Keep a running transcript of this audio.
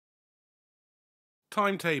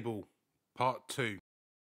Timetable, Part 2.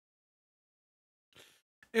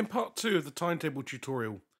 In Part 2 of the Timetable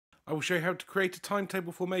tutorial, I will show you how to create a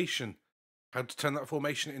timetable formation, how to turn that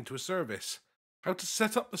formation into a service, how to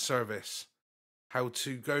set up the service, how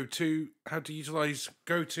to utilize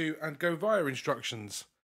go to and go via instructions,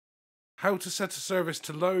 how to set a service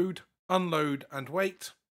to load, unload and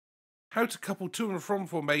wait, how to couple to and from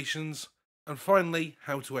formations, and finally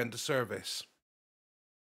how to end a service.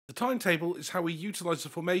 The timetable is how we utilize the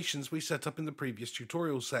formations we set up in the previous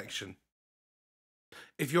tutorial section.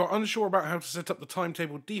 If you are unsure about how to set up the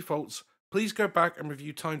timetable defaults, please go back and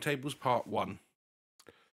review Timetables Part 1.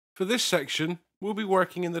 For this section, we'll be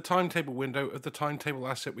working in the timetable window of the timetable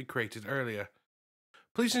asset we created earlier.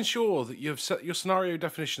 Please ensure that you have set your scenario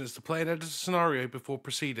definition as the play and editor scenario before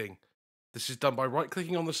proceeding. This is done by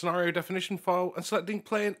right-clicking on the scenario definition file and selecting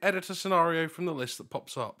Play and Editor Scenario from the list that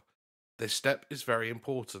pops up. This step is very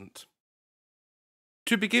important.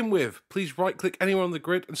 To begin with, please right-click anywhere on the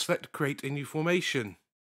grid and select Create a New Formation.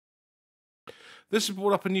 This has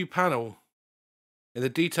brought up a new panel in the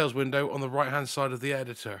Details window on the right-hand side of the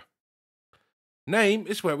editor. Name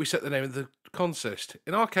is where we set the name of the consist.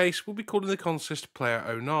 In our case, we'll be calling the consist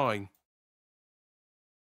Player 09.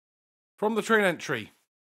 From the train entry,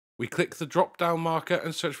 we click the drop-down marker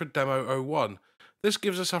and search for Demo 01. This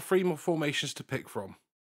gives us our three more formations to pick from.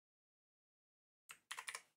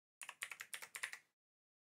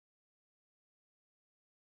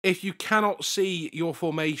 If you cannot see your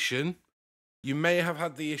formation, you may have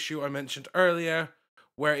had the issue I mentioned earlier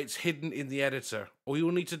where it's hidden in the editor. All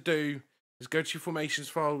you'll need to do is go to your formations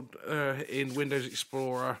file in Windows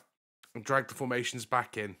Explorer and drag the formations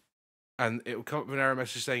back in. And it will come up with an error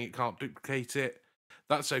message saying it can't duplicate it.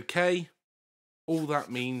 That's okay. All that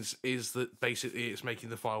means is that basically it's making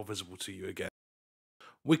the file visible to you again.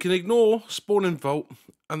 We can ignore spawn and vault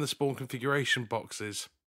and the spawn configuration boxes.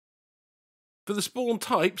 For the spawn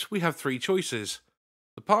types, we have three choices.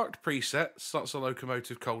 The parked preset starts the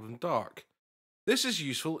locomotive cold and dark. This is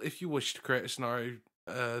useful if you wish to create a scenario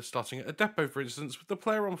starting at a depot, for instance. With the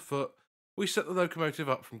player on foot, we set the locomotive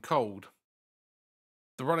up from cold.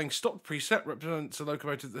 The running stop preset represents a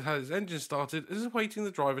locomotive that has its engine started and is awaiting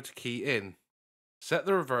the driver to key in. Set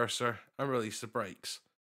the reverser and release the brakes.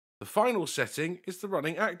 The final setting is the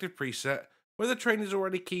running active preset, where the train is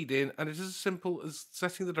already keyed in and it is as simple as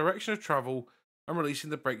setting the direction of travel and releasing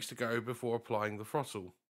the brakes to go before applying the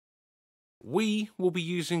throttle. We will be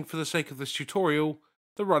using, for the sake of this tutorial,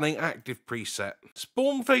 the running active preset.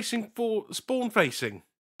 Spawn facing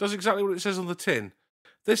does exactly what it says on the tin.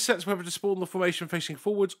 This sets whether to spawn the formation facing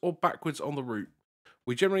forwards or backwards on the route.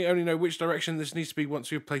 We generally only know which direction this needs to be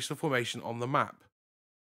once we have placed the formation on the map.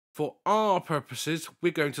 For our purposes,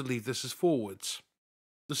 we're going to leave this as forwards.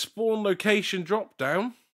 The spawn location drop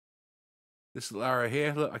down, this little arrow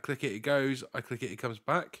here, look, I click it, it goes, I click it, it comes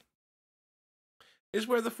back, is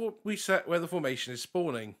where we set where the formation is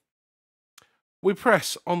spawning. We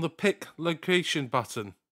press on the Pick Location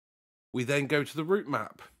button. We then go to the route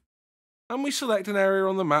map, and we select an area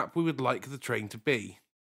on the map we would like the train to be.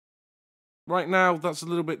 Right now, that's a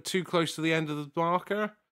little bit too close to the end of the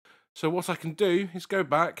marker, so what I can do is go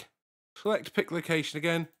back, select Pick Location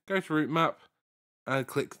again, go to route map, and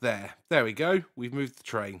click there. There we go, we've moved the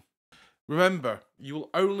train. Remember, you will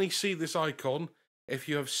only see this icon if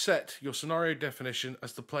you have set your scenario definition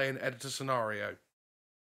as the play and editor scenario.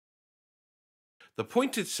 The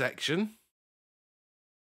pointed section,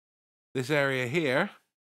 this area here,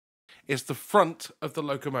 is the front of the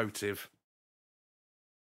locomotive.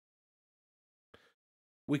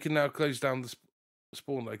 We can now close down the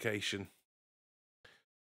spawn location.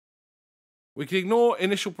 We can ignore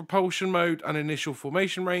initial propulsion mode and initial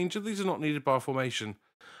formation range, and these are not needed by our formation.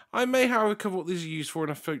 I may, however, cover what these are used for in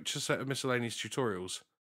a future set of miscellaneous tutorials.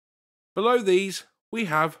 Below these, we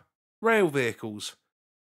have rail vehicles.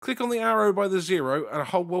 Click on the arrow by the 0 and a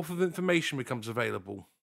whole wealth of information becomes available.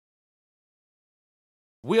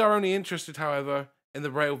 We are only interested, however, in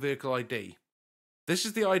the rail vehicle ID. This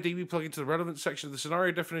is the ID we plug into the relevant section of the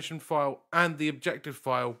scenario definition file and the objective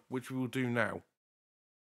file, which we will do now.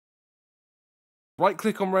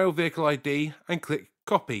 Right-click on Rail Vehicle ID and click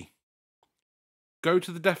Copy. Go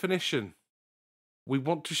to the definition. We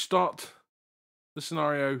want to start the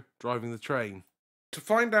scenario driving the train. To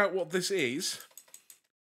find out what this is,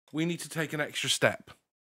 we need to take an extra step,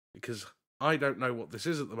 because I don't know what this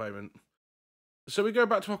is at the moment. So we go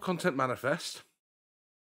back to our content manifest.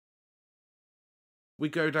 We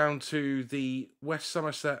go down to the West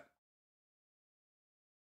Somerset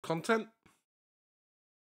content.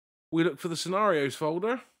 We look for the scenarios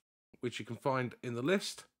folder, which you can find in the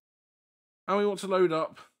list. And we want to load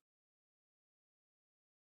up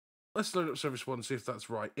let's load up service 1 and see if that's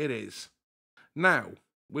right. It is. Now,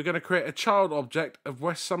 we're going to create a child object of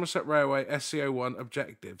West Somerset Railway SCO1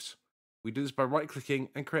 objectives. We do this by right-clicking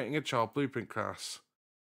and creating a child blueprint class.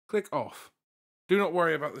 Click off. Do not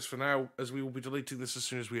worry about this for now, as we will be deleting this as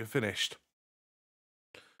soon as we are finished.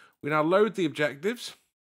 We now load the objectives,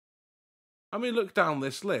 and we look down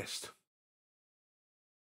this list.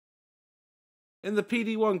 In the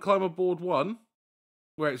PD1 Climber Board 1,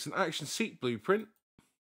 where it's an action seat blueprint,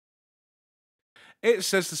 it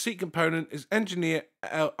says the seat component is engineer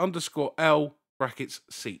 _L brackets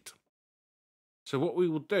seat. So what we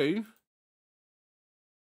will do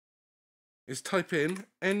is type in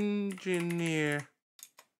engineer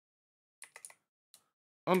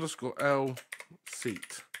 _L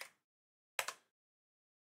seat.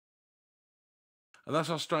 And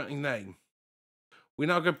that's our starting name. We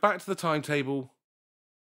now go back to the timetable,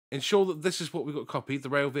 ensure that this is what we've got copied, the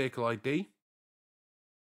rail vehicle ID.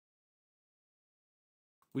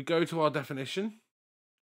 We go to our definition,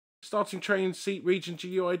 starting train seat region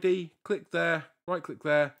GUID, click there, right click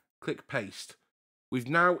there, click paste. We've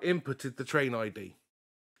now inputted the train ID.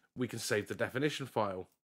 We can save the definition file.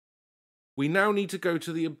 We now need to go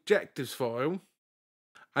to the objectives file,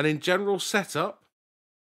 and in general setup,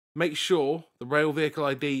 make sure the rail vehicle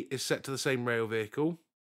ID is set to the same rail vehicle.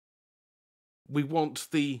 We want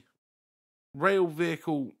the rail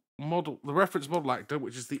vehicle model, the reference model actor,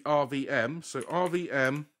 which is the RVM. So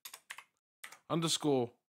RVM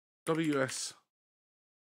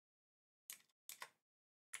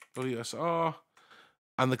WSR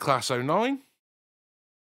and the class 09.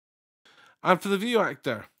 And for the view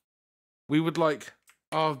actor, we would like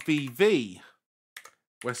RVV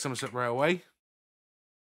West Somerset Railway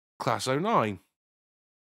class 09.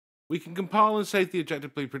 We can compile and save the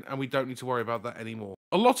objective blueprint, and we don't need to worry about that anymore.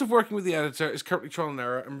 A lot of working with the editor is currently trial and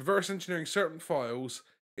error, and reverse engineering certain files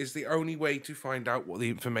is the only way to find out what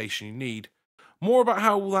the information you need. More about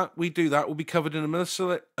how we do that will be covered in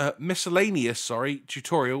a miscellaneous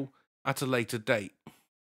tutorial at a later date.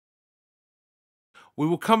 We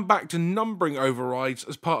will come back to numbering overrides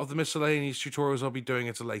as part of the miscellaneous tutorials I'll be doing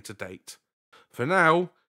at a later date. For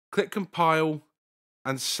now, click compile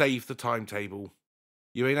and save the timetable.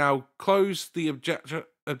 You may now close the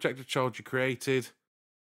objective child you created,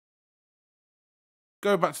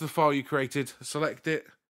 go back to the file you created, select it,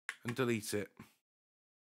 and delete it.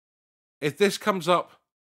 If this comes up,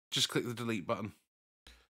 just click the delete button.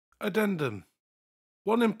 Addendum.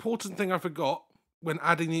 One important thing I forgot when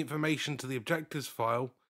adding the information to the objectives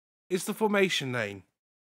file is the formation name.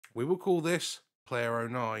 We will call this Player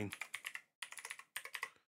 09.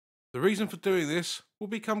 The reason for doing this will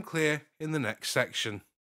become clear in the next section.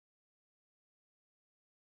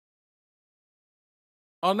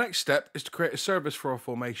 Our next step is to create a service for our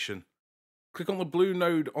formation. Click on the blue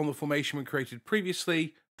node on the formation we created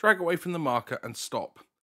previously, drag away from the marker and stop.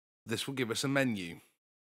 This will give us a menu.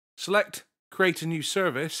 Select Create a New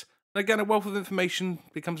Service, and again a wealth of information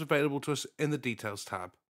becomes available to us in the Details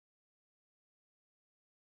tab.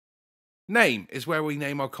 Name is where we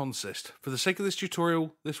name our consist. For the sake of this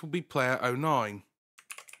tutorial, this will be Player 09.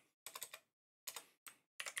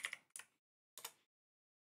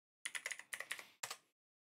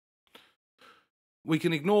 We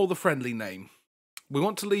can ignore the friendly name. We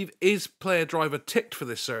want to leave Is Player Driver ticked for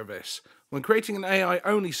this service. When creating an AI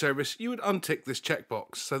only service, you would untick this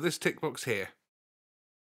checkbox, so this tick box here.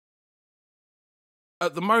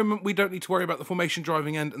 At the moment, we don't need to worry about the formation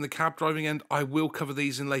driving end and the cab driving end. I will cover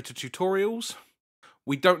these in later tutorials.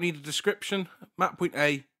 We don't need a description, map point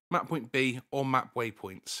A, map point B, or map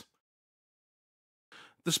waypoints.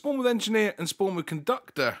 The spawn with engineer and spawn with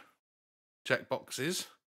conductor checkboxes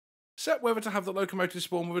set whether to have the locomotive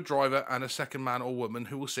spawn with a driver and a second man or woman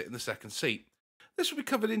who will sit in the second seat. This will be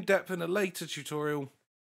covered in depth in a later tutorial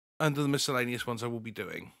under the miscellaneous ones I will be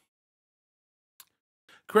doing.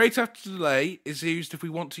 Create after delay is used if we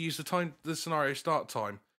want to use the scenario start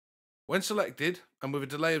time. When selected, and with a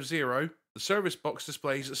delay of 0, the service box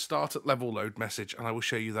displays a start at level load message, and I will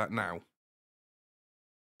show you that now.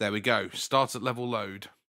 There we go, start at level load.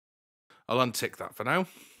 I'll untick that for now.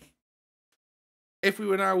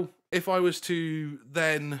 If I was to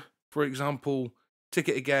then, for example, tick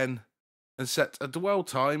it again and set a dwell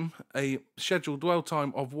time, a scheduled dwell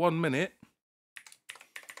time of 1 minute,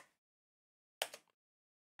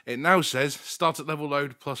 it now says start at level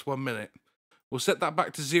load plus 1 minute. We'll set that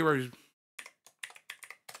back to 0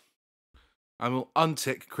 and we'll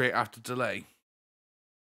untick create after delay.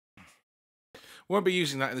 We won't be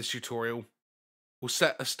using that in this tutorial. We'll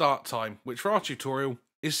set a start time, which for our tutorial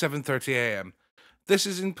is 7:30 AM. This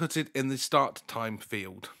is inputted in the start time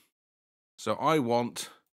field. So I want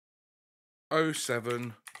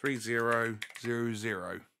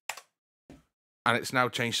 073000. And it's now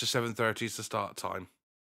changed to 7:30 as the start time.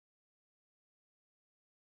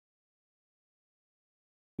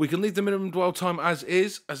 We can leave the minimum dwell time as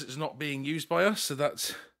is, as it's not being used by us. So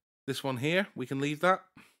that's this one here. We can leave that.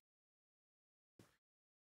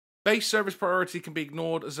 Base service priority can be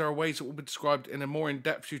ignored, as there are ways that will be described in a more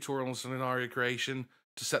in-depth tutorial on scenario creation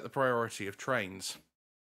to set the priority of trains.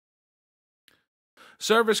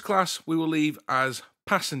 Service class we will leave as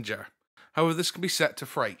passenger. However, this can be set to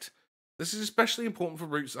freight. This is especially important for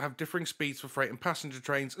routes that have differing speeds for freight and passenger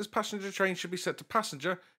trains, as passenger trains should be set to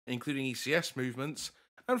passenger, including ECS movements,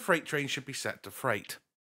 and freight trains should be set to freight.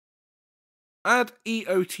 Add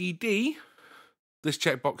EOTD, this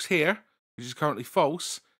checkbox here, which is currently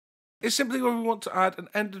false, is simply when we want to add an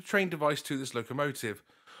end of train device to this locomotive.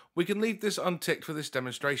 We can leave this unticked for this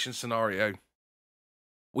demonstration scenario.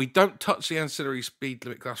 We don't touch the ancillary speed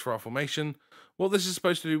limit class for our formation. What this is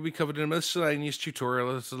supposed to do will be covered in a miscellaneous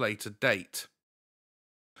tutorial at a later date.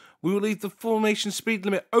 We will leave the formation speed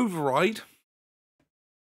limit override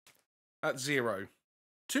at 0.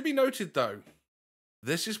 To be noted though,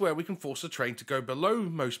 this is where we can force a train to go below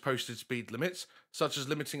most posted speed limits, such as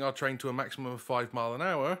limiting our train to a maximum of 5 miles an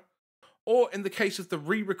hour, or in the case of the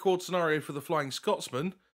re-record scenario for the Flying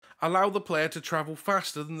Scotsman, allow the player to travel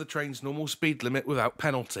faster than the train's normal speed limit without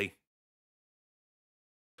penalty.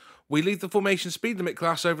 We leave the formation speed limit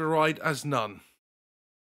class override as none.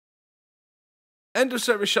 End of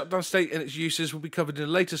service shutdown state and its uses will be covered in a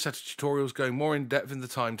later set of tutorials going more in depth in the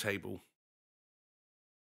timetable.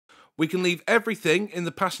 We can leave everything in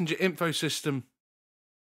the passenger info system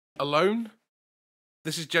alone.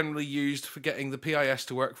 This is generally used for getting the PIS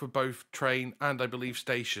to work for both train and, I believe,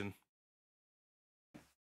 station.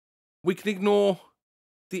 We can ignore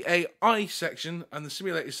the AI section and the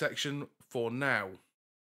simulator section for now.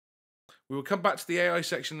 We will come back to the AI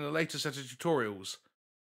section in a later set of tutorials.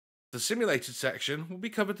 The simulated section will be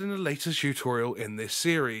covered in a later tutorial in this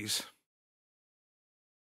series.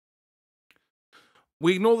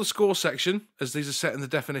 We ignore the score section, as these are set in the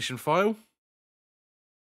definition file.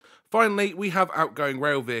 Finally, we have outgoing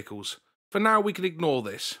rail vehicles. For now, we can ignore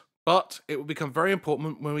this, but it will become very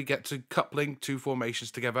important when we get to coupling two formations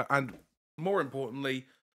together and, more importantly,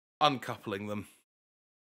 uncoupling them.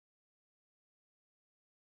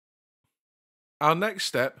 Our next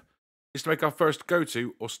step is to make our first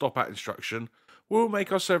go-to or stop-at instruction. We will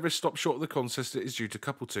make our service stop short of the consist it is due to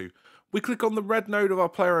couple to. We click on the red node of our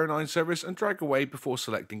Player 09 service and drag away before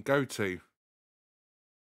selecting go-to.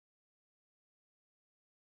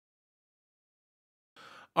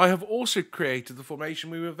 I have also created the formation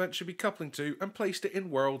we will eventually be coupling to and placed it in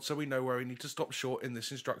world so we know where we need to stop short in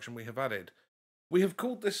this instruction we have added. We have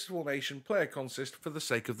called this formation player consist for the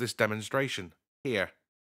sake of this demonstration, here.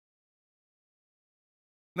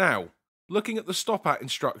 Now, looking at the stop at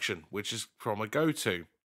instruction, which is from a go-to.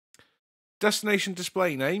 Destination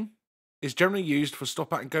display name is generally used for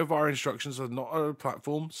stop at and go via instructions that are not on a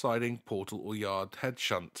platform, siding, portal or yard head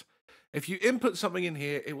shunt. If you input something in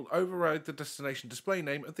here, it will override the destination display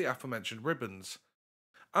name of the aforementioned ribbons.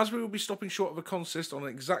 As we will be stopping short of a consist on an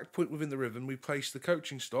exact point within the ribbon we place the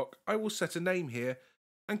coaching stock, I will set a name here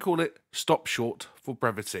and call it stop short for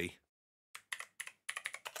brevity.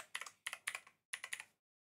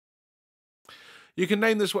 You can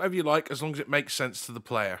name this whatever you like as long as it makes sense to the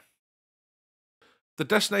player. The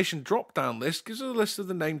destination drop-down list gives us a list of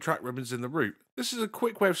the name track ribbons in the route. This is a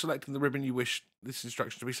quick way of selecting the ribbon you wish this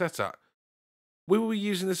instruction to be set at. We will be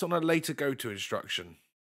using this on a later go-to instruction.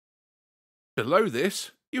 Below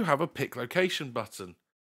this, you have a pick location button.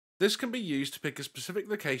 This can be used to pick a specific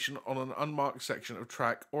location on an unmarked section of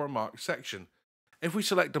track or a marked section. If we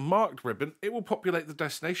select a marked ribbon, it will populate the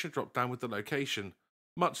destination drop-down with the location.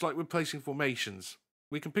 Much like with placing formations,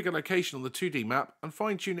 we can pick a location on the 2D map and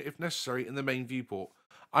fine-tune it if necessary in the main viewport.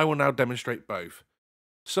 I will now demonstrate both.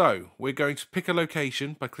 So, we're going to pick a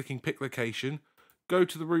location by clicking Pick Location, go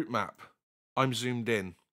to the route map. I'm zoomed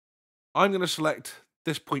in. I'm going to select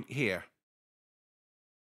this point here.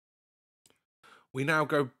 We now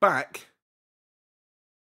go back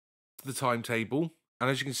to the timetable, and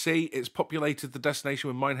as you can see, it's populated the destination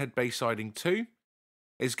with Minehead Bay Siding 2.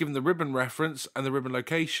 It's given the ribbon reference and the ribbon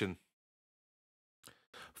location.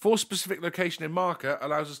 Force specific location in marker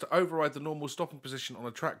allows us to override the normal stopping position on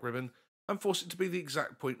a track ribbon and force it to be the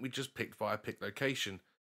exact point we just picked via pick location.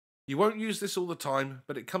 You won't use this all the time,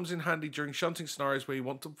 but it comes in handy during shunting scenarios where you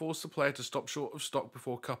want to force the player to stop short of stock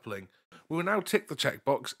before coupling. We will now tick the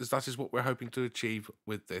checkbox, as that is what we're hoping to achieve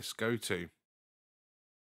with this go-to.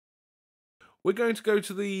 We're going to go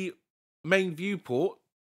to the main viewport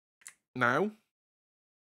now.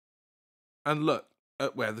 and look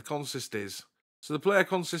at where the consist is. So the player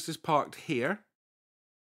consist is parked here,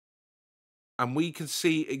 and we can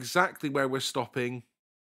see exactly where we're stopping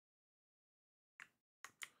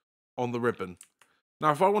on the ribbon.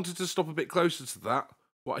 Now, if I wanted to stop a bit closer to that,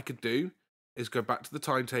 what I could do is go back to the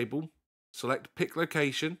timetable, select pick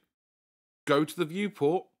location, go to the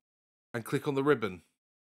viewport, and click on the ribbon.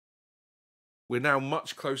 We're now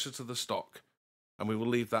much closer to the stock, and we will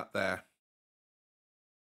leave that there.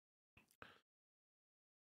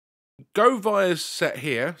 Go vias set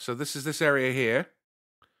here, so this is this area here,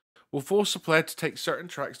 will force the player to take certain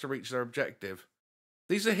tracks to reach their objective.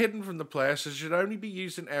 These are hidden from the player, so should only be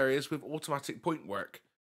used in areas with automatic point work.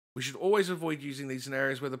 We should always avoid using these in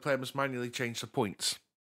areas where the player must manually change the points.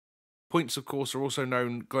 Points, of course, are also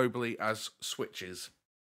known globally as switches.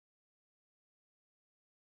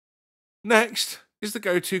 Next is the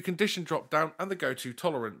go-to condition drop-down and the go-to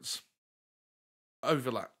tolerance.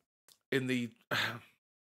 Overlap in the...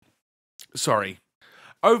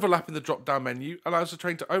 Overlap in the drop-down menu allows the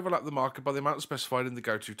train to overlap the marker by the amount specified in the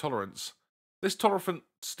go-to tolerance. This tolerance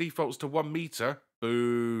defaults to 1 meter,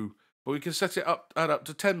 boo, but we can set it up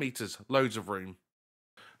to 10 meters, loads of room.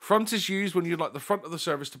 Front is used when you'd like the front of the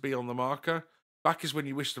service to be on the marker. Back is when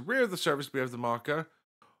you wish the rear of the service to be over the marker.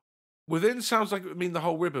 Within sounds like it would mean the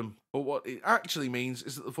whole ribbon, but what it actually means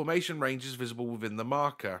is that the formation range is visible within the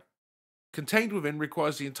marker. Contained within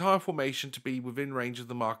requires the entire formation to be within range of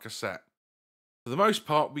the marker set. For the most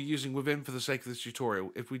part, we're using within for the sake of this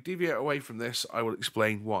tutorial. If we deviate away from this, I will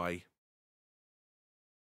explain why.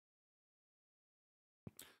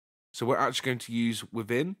 So we're actually going to use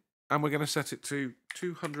within, and we're going to set it to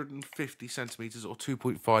 250 centimeters or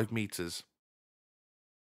 2.5 meters.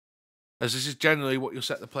 As this is generally what you'll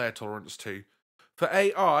set the player tolerance to. For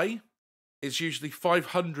AI, it's usually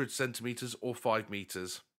 500 centimeters or 5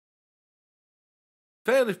 meters.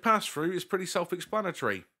 Fail if pass-through is pretty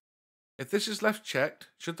self-explanatory. If this is left checked,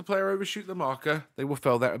 should the player overshoot the marker, they will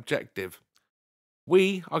fail their objective.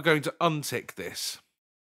 We are going to untick this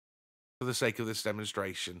for the sake of this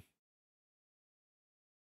demonstration.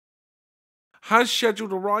 Has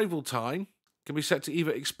scheduled arrival time can be set to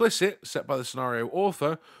either explicit, set by the scenario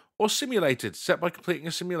author, or simulated, set by completing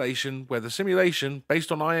a simulation where the simulation,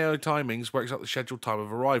 based on AI timings, works out the scheduled time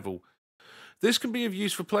of arrival. This can be of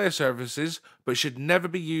use for player services, but should never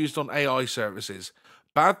be used on AI services.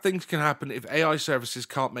 Bad things can happen if AI services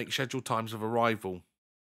can't make scheduled times of arrival.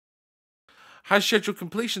 Has scheduled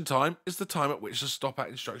completion time is the time at which the stop-at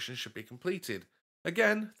instruction should be completed.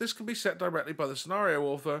 Again, this can be set directly by the scenario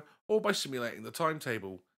author or by simulating the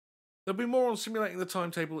timetable. There'll be more on simulating the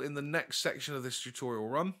timetable in the next section of this tutorial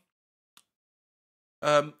run.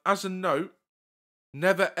 As a note,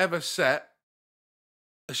 never ever set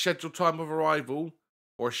a scheduled time of arrival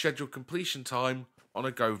or a scheduled completion time on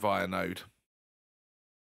a go via node.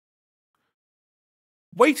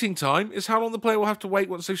 Waiting time is how long the player will have to wait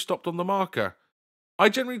once they've stopped on the marker. I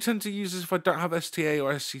generally tend to use this if I don't have STA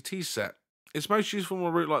or SCT set. It's most useful on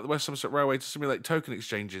a route like the West Somerset Railway to simulate token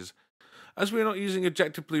exchanges. As we are not using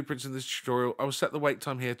objective blueprints in this tutorial, I will set the wait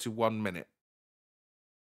time here to 1 minute.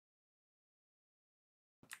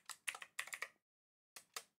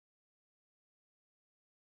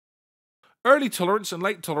 Early tolerance and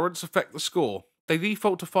late tolerance affect the score. They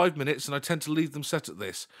default to 5 minutes and I tend to leave them set at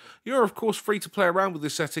this. You are of course free to play around with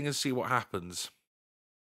this setting and see what happens.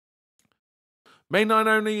 Mainline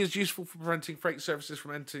only is useful for preventing freight services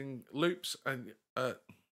from entering loops and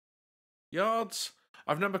yards.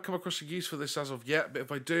 I've never come across a use for this as of yet, but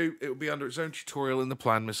if I do, it will be under its own tutorial in the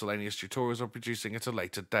planned miscellaneous tutorials I'm producing at a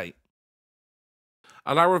later date.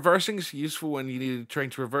 Allow reversing is useful when you need a train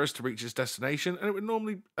to reverse to reach its destination, and it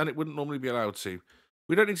wouldn't normally be allowed to.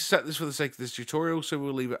 We don't need to set this for the sake of this tutorial, so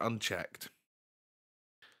we'll leave it unchecked.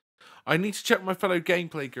 I need to check my fellow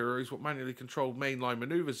gameplay gurus what manually controlled mainline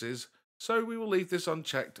maneuvers is, so we will leave this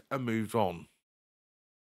unchecked and move on.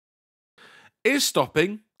 Is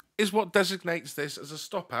stopping is what designates this as a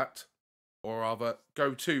stop at, or rather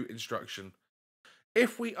go to instruction.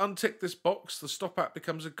 If we untick this box, the stop at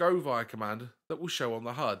becomes a go via command that will show on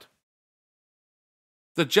the HUD.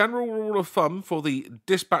 The general rule of thumb for the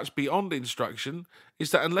dispatch beyond instruction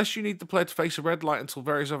is that unless you need the player to face a red light until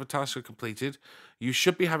various other tasks are completed, you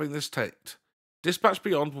should be having this ticked. Dispatch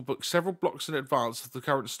beyond will book several blocks in advance of the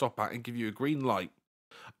current stop at and give you a green light.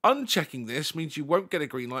 Unchecking this means you won't get a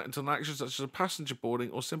green light until an action such as a passenger boarding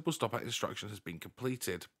or simple stop at instruction has been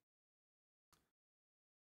completed.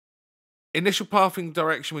 Initial pathing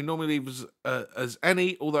direction we normally leave as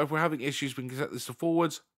any, although if we're having issues we can set this to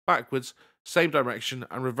forwards, backwards, same direction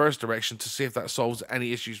and reverse direction to see if that solves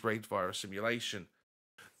any issues raised via a simulation.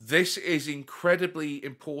 This is incredibly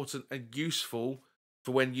important and useful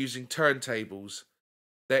for when using turntables.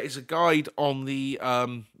 There is a guide on the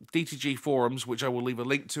DTG forums, which I will leave a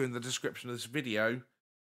link to in the description of this video,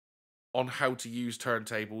 on how to use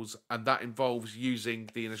turntables, and that involves using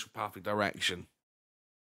the initial pathing direction.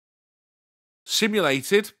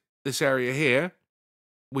 Simulated, this area here,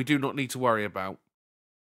 we do not need to worry about.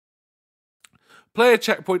 Player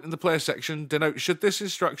checkpoint in the player section denotes should this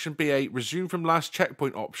instruction be a resume from last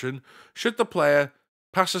checkpoint option, should the player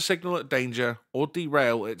pass a signal at danger or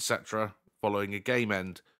derail, etc. following a game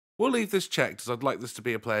end. We'll leave this checked as I'd like this to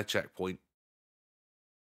be a player checkpoint.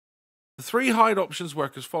 The three hide options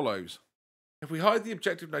work as follows. If we hide the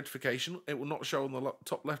objective notification, it will not show on the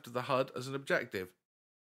top left of the HUD as an objective.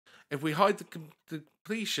 If we hide the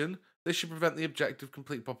completion, this should prevent the objective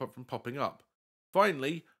complete pop-up from popping up.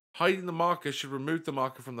 Finally, hiding the marker should remove the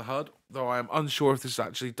marker from the HUD, though I am unsure if this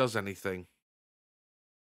actually does anything.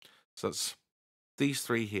 So that's these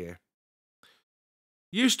three here.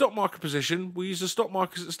 Use stop marker position. We use the stop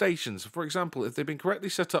markers at stations, for example, if they've been correctly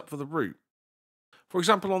set up for the route. For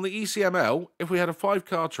example, on the ECML, if we had a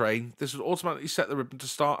 5-car train, this would automatically set the ribbon to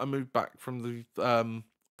start and move back from the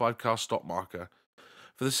 5-car stop marker.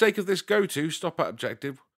 For the sake of this go-to stop at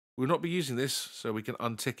objective, we will not be using this, so we can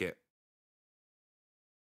untick it.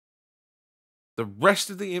 The rest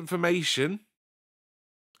of the information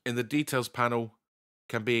in the details panel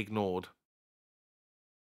can be ignored.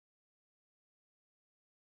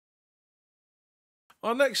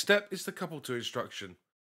 Our next step is the couple to instruction.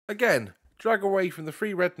 Again, drag away from the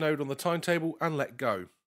free red node on the timetable and let go.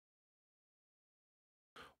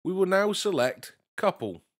 We will now select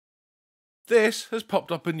couple. This has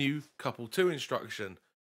popped up a new couple to instruction.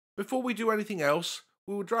 Before we do anything else,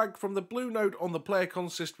 we will drag from the blue node on the player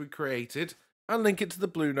consist we created and link it to the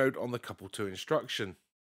blue node on the couple to instruction.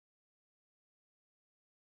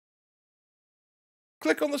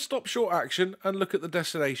 Click on the stop short action and look at the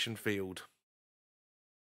destination field.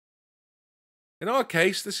 In our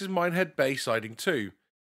case, this is minehead bay siding 2.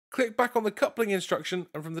 Click back on the coupling instruction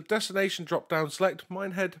and from the destination drop down select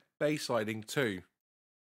minehead bay siding 2.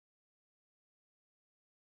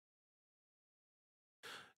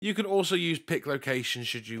 You can also use pick location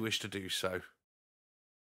should you wish to do so.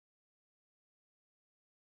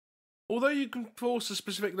 Although you can force a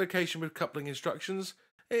specific location with coupling instructions,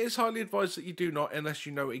 it is highly advised that you do not unless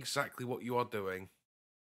you know exactly what you are doing.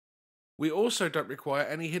 We also don't require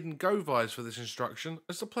any hidden go vires for this instruction,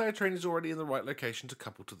 as the player train is already in the right location to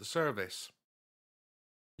couple to the service.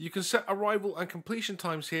 You can set arrival and completion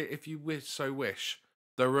times here if you so wish,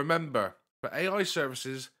 though remember, for AI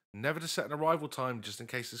services, never to set an arrival time just in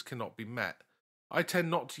case this cannot be met. I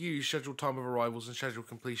tend not to use scheduled time of arrivals and scheduled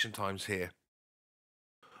completion times here.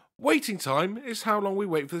 Waiting time is how long we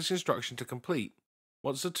wait for this instruction to complete,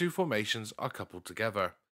 once the two formations are coupled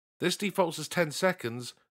together. This defaults as 10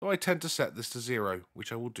 seconds, though I tend to set this to 0,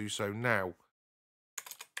 which I will do so now.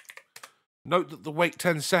 Note that the wait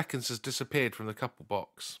 10 seconds has disappeared from the couple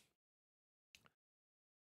box.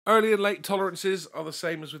 Early and late tolerances are the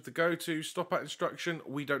same as with the go-to stop at instruction.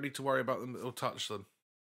 We don't need to worry about them or touch them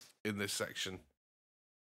in this section.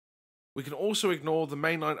 We can also ignore the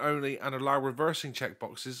mainline only and allow reversing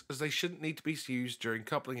checkboxes, as they shouldn't need to be used during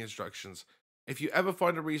coupling instructions. If you ever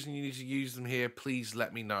find a reason you need to use them here, please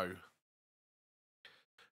let me know.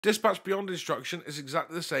 Dispatch beyond instruction is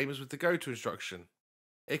exactly the same as with the go-to instruction.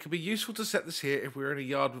 It can be useful to set this here if we're in a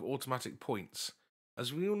yard with automatic points.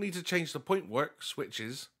 As we will need to change the point work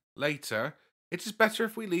switches later, it is better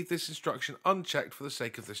if we leave this instruction unchecked for the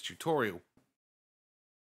sake of this tutorial.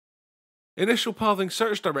 Initial pathing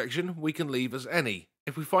search direction we can leave as any.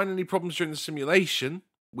 If we find any problems during the simulation,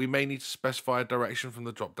 we may need to specify a direction from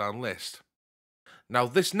the drop-down list. Now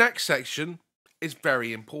this next section is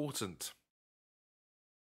very important.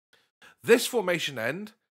 This formation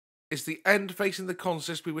end is the end facing the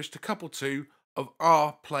consist we wish to couple to of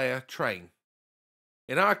our player train.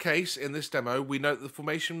 In our case, in this demo, we note the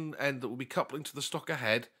formation end that will be coupling to the stock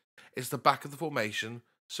ahead is the back of the formation,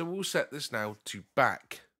 so we'll set this now to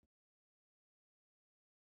back.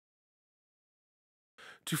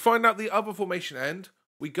 To find out the other formation end,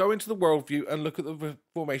 we go into the world view and look at the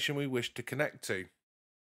formation we wish to connect to.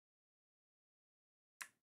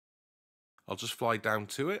 I'll just fly down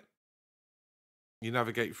to it. You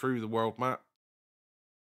navigate through the world map.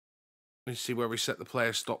 You see where we set the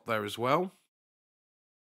player stop there as well.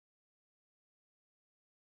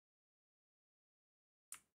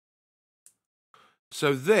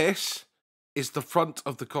 So this is the front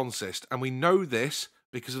of the consist, and we know this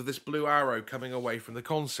because of this blue arrow coming away from the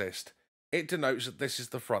consist. It denotes that this is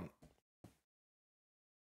the front.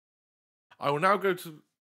 I will now go to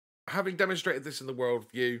having demonstrated this in the world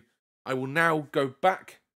view, I will now go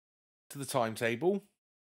back to the timetable.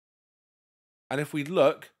 And if we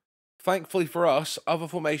look, thankfully for us, other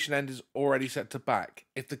formation end is already set to back.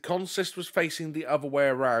 If the consist was facing the other way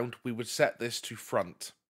around, we would set this to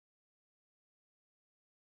front.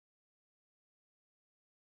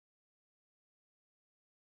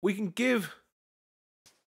 We can give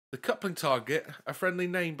the coupling target a friendly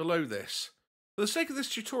name below this. For the sake of this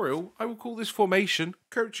tutorial, I will call this formation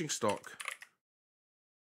coaching stock.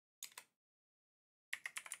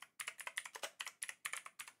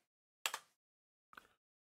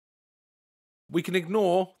 We can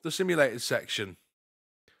ignore the simulated section.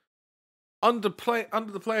 Under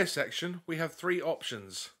the player section, we have 3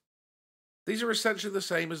 options. These are essentially the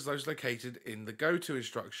same as those located in the go-to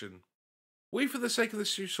instruction. We, for the sake of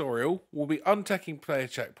this tutorial, will be unticking player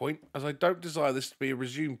checkpoint, as I don't desire this to be a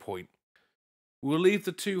resume point. We will leave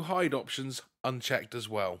the 2 hide options unchecked as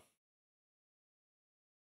well.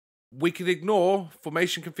 We can ignore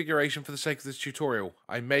formation configuration for the sake of this tutorial.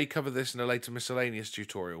 I may cover this in a later miscellaneous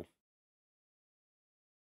tutorial.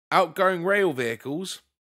 Outgoing rail vehicles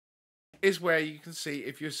is where you can see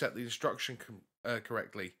if you set the instruction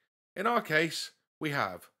correctly. In our case, we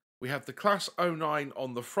have the class 09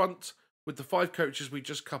 on the front with the 5 coaches we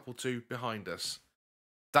just coupled to behind us.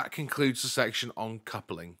 That concludes the section on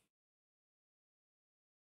coupling.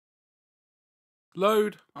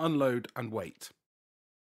 Load, unload, and wait.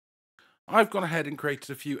 I've gone ahead and created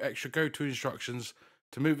a few extra go-to instructions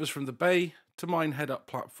to move us from the bay to minehead up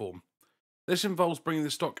platform. This involves bringing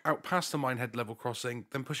the stock out past the minehead level crossing,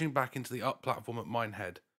 then pushing back into the up platform at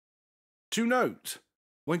minehead. To note,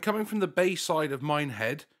 when coming from the bay side of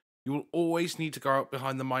minehead, you will always need to go out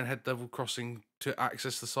behind the minehead level crossing to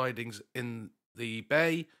access the sidings in the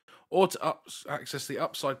bay, or to access the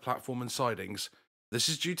upside platform and sidings. This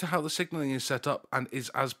is due to how the signalling is set up and is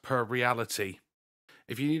as per reality.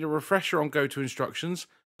 If you need a refresher on go-to instructions,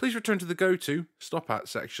 please return to the go-to stop at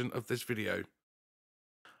section of this video.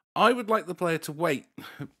 I would like the player to wait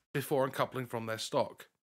before uncoupling from their stock.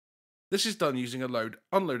 This is done using a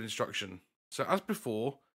load-unload instruction. So as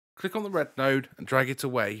before, click on the red node and drag it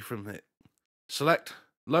away from it. Select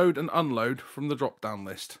load and unload from the drop-down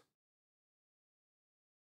list.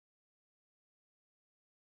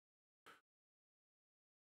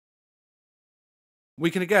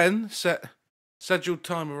 We can again set scheduled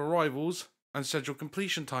time of arrivals and scheduled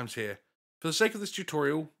completion times here. For the sake of this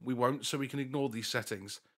tutorial, we won't, so we can ignore these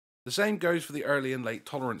settings. The same goes for the early and late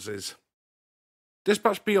tolerances.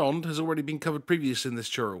 Dispatch beyond has already been covered previously in this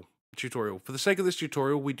tutorial. For the sake of this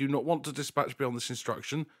tutorial, we do not want to dispatch beyond this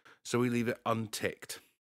instruction, so we leave it unticked.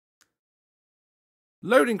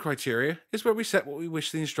 Loading criteria is where we set what we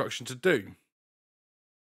wish the instruction to do.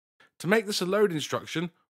 To make this a load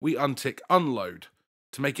instruction, we untick unload.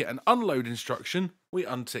 To make it an unload instruction, we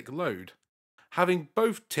untick load. Having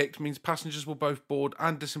both ticked means passengers will both board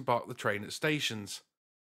and disembark the train at stations.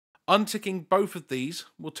 Unticking both of these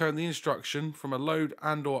will turn the instruction from a load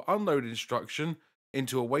and or unload instruction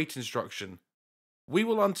into a wait instruction. We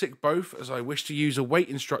will untick both as I wish to use a wait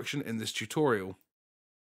instruction in this tutorial.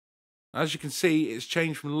 As you can see, it's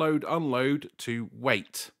changed from load unload to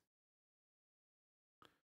wait.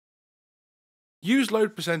 Use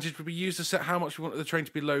load percentage will be used to set how much we want the train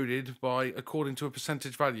to be loaded by according to a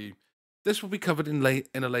percentage value. This will be covered in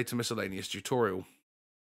a later miscellaneous tutorial.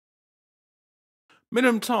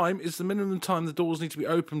 Minimum time is the minimum time the doors need to be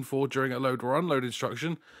opened for during a load or unload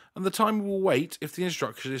instruction, and the time we will wait if the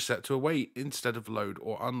instruction is set to a wait instead of load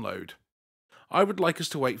or unload. I would like us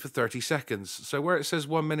to wait for 30 seconds, so where it says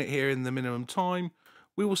 1 minute here in the minimum time,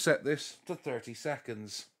 we will set this to 30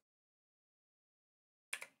 seconds.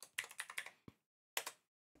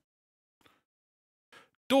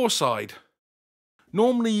 Door side.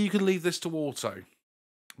 Normally you can leave this to auto,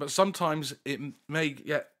 but sometimes it may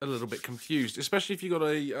get a little bit confused, especially if you've got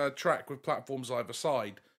a track with platforms either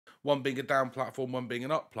side, one being a down platform, one being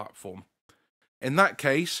an up platform. In that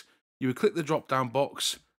case, you would click the drop down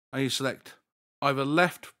box and you select either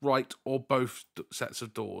left, right, or both sets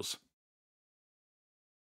of doors.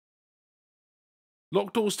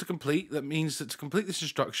 Lock doors to complete. That means that to complete this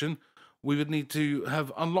instruction, we would need to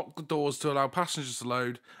have unlocked the doors to allow passengers to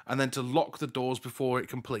load, and then to lock the doors before it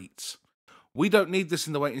completes. We don't need this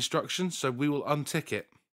in the wait instruction, so we will untick it.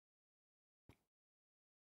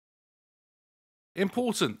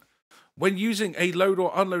 Important. When using a load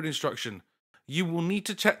or unload instruction, you will need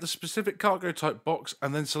to check the specific cargo type box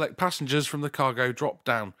and then select passengers from the cargo drop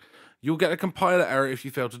down. You'll get a compiler error if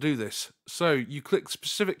you fail to do this. So you click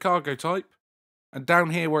specific cargo type, and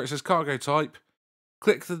down here where it says cargo type,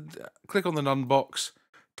 click on the none box,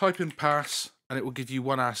 type in pass, and it will give you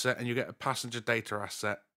one asset, and you get a passenger data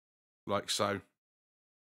asset, like so.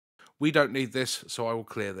 We don't need this, so I will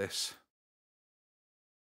clear this.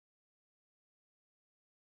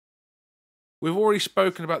 We've already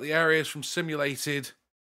spoken about the areas from simulated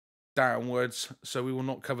downwards, so we will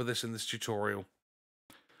not cover this in this tutorial.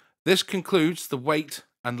 This concludes the wait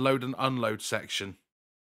and load and unload section.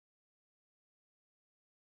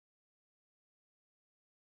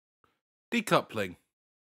 Decoupling.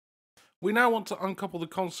 We now want to uncouple the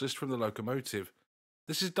consist from the locomotive.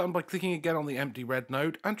 This is done by clicking again on the empty red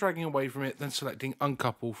node and dragging away from it, then selecting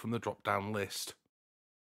uncouple from the drop-down list.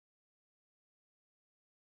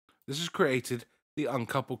 This has created the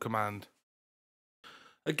uncouple command.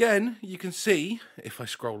 Again, you can see, if I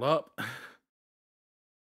scroll up,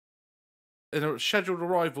 in a scheduled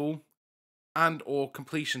arrival and or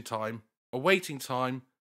completion time, a waiting time,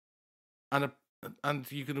 and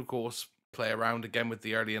you can of course play around again with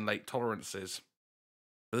the early and late tolerances.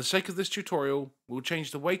 For the sake of this tutorial, we'll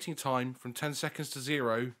change the waiting time from 10 seconds to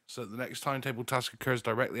 0 so that the next timetable task occurs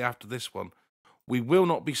directly after this one. We will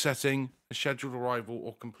not be setting a scheduled arrival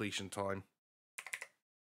or completion time.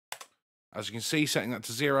 As you can see, setting that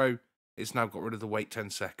to 0, it's now got rid of the wait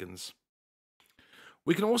 10 seconds.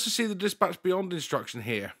 We can also see the dispatch beyond instruction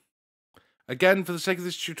here. Again, for the sake of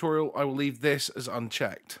this tutorial, I will leave this as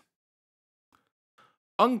unchecked.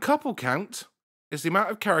 Uncouple count is the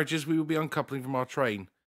amount of carriages we will be uncoupling from our train.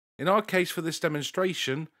 In our case for this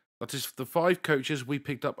demonstration, that is the 5 coaches we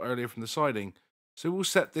picked up earlier from the siding. So we'll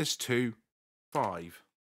set this to 5.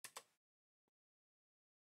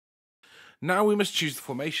 Now we must choose the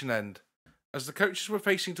formation end. As the coaches were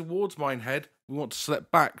facing towards Minehead, we want to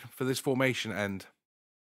select back for this formation end.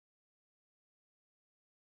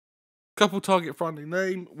 Couple target friendly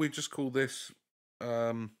name, we just call this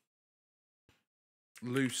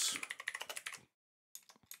loose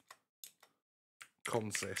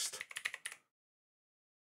consist.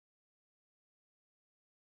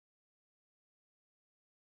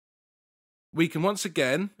 We can once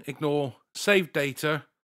again ignore saved data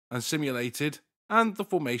and simulated and the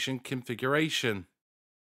formation configuration.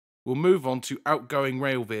 We'll move on to outgoing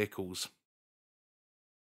rail vehicles.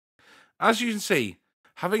 As you can see,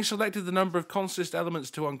 having selected the number of consist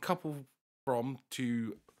elements to uncouple from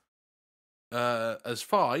to as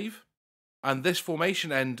 5, and this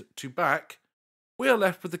formation end to back, we are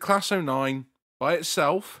left with the Class 09 by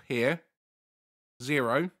itself here,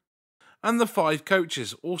 0, and the 5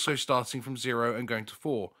 coaches also starting from 0 and going to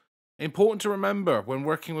 4. Important to remember when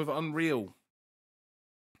working with Unreal.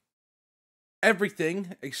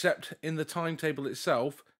 Everything except in the timetable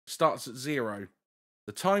itself starts at 0.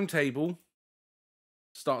 The timetable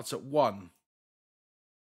starts at 1.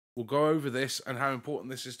 We'll go over this and how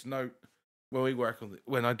important this is to note when we work on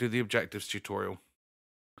when I do the objectives tutorial.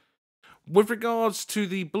 With regards to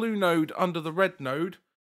the blue node under the red node,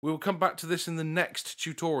 we will come back to this in the next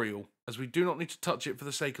tutorial, as we do not need to touch it for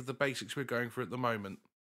the sake of the basics we're going through at the moment.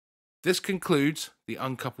 This concludes the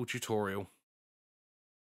uncouple tutorial.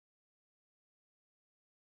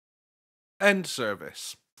 End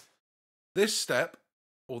service. This step,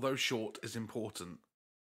 although short, is important.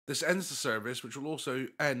 This ends the service, which will also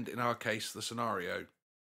end, in our case, the scenario.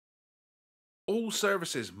 All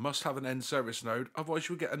services must have an end service node, otherwise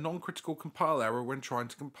you will get a non-critical compile error when trying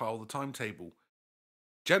to compile the timetable.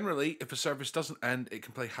 Generally, if a service doesn't end, it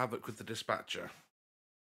can play havoc with the dispatcher.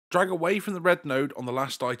 Drag away from the red node on the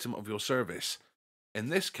last item of your service. In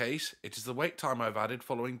this case, it is the wait time I've added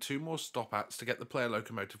following 2 more stop-ats to get the player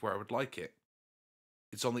locomotive where I would like it.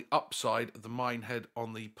 It's on the up side of the Minehead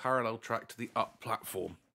on the parallel track to the up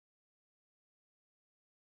platform.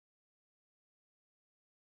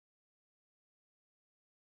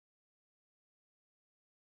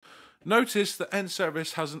 Notice that end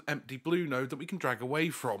service has an empty blue node that we can drag away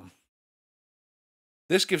from.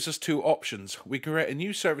 This gives us 2 options. We can create a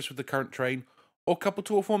new service with the current train, or couple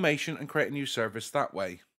to a formation and create a new service that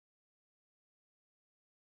way.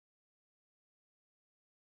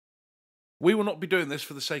 We will not be doing this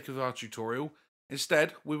for the sake of our tutorial.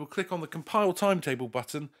 Instead, we will click on the Compile Timetable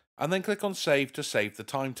button and then click on Save to save the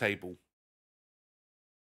timetable.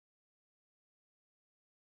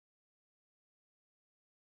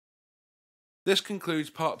 This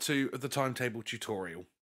concludes part 2 of the timetable tutorial.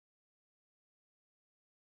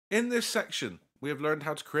 In this section, we have learned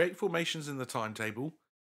how to create formations in the timetable,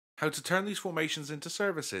 how to turn these formations into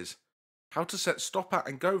services, how to set stop at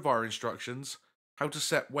and go via instructions, how to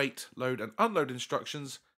set wait, load and unload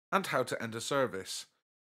instructions, and how to end a service.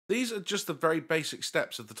 These are just the very basic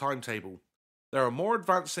steps of the timetable. There are more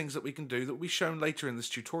advanced things that we can do that will be shown later in this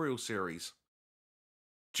tutorial series.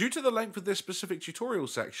 Due to the length of this specific tutorial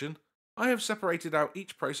section, I have separated out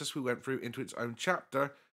each process we went through into its own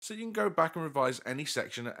chapter, so you can go back and revise any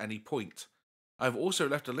section at any point. I have also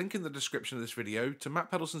left a link in the description of this video to Matt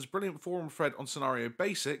Peddlesden's brilliant forum thread on scenario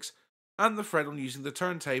basics, and the thread on using the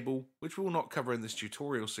turntable, which we will not cover in this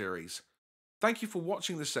tutorial series. Thank you for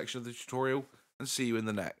watching this section of the tutorial, and see you in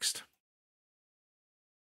the next.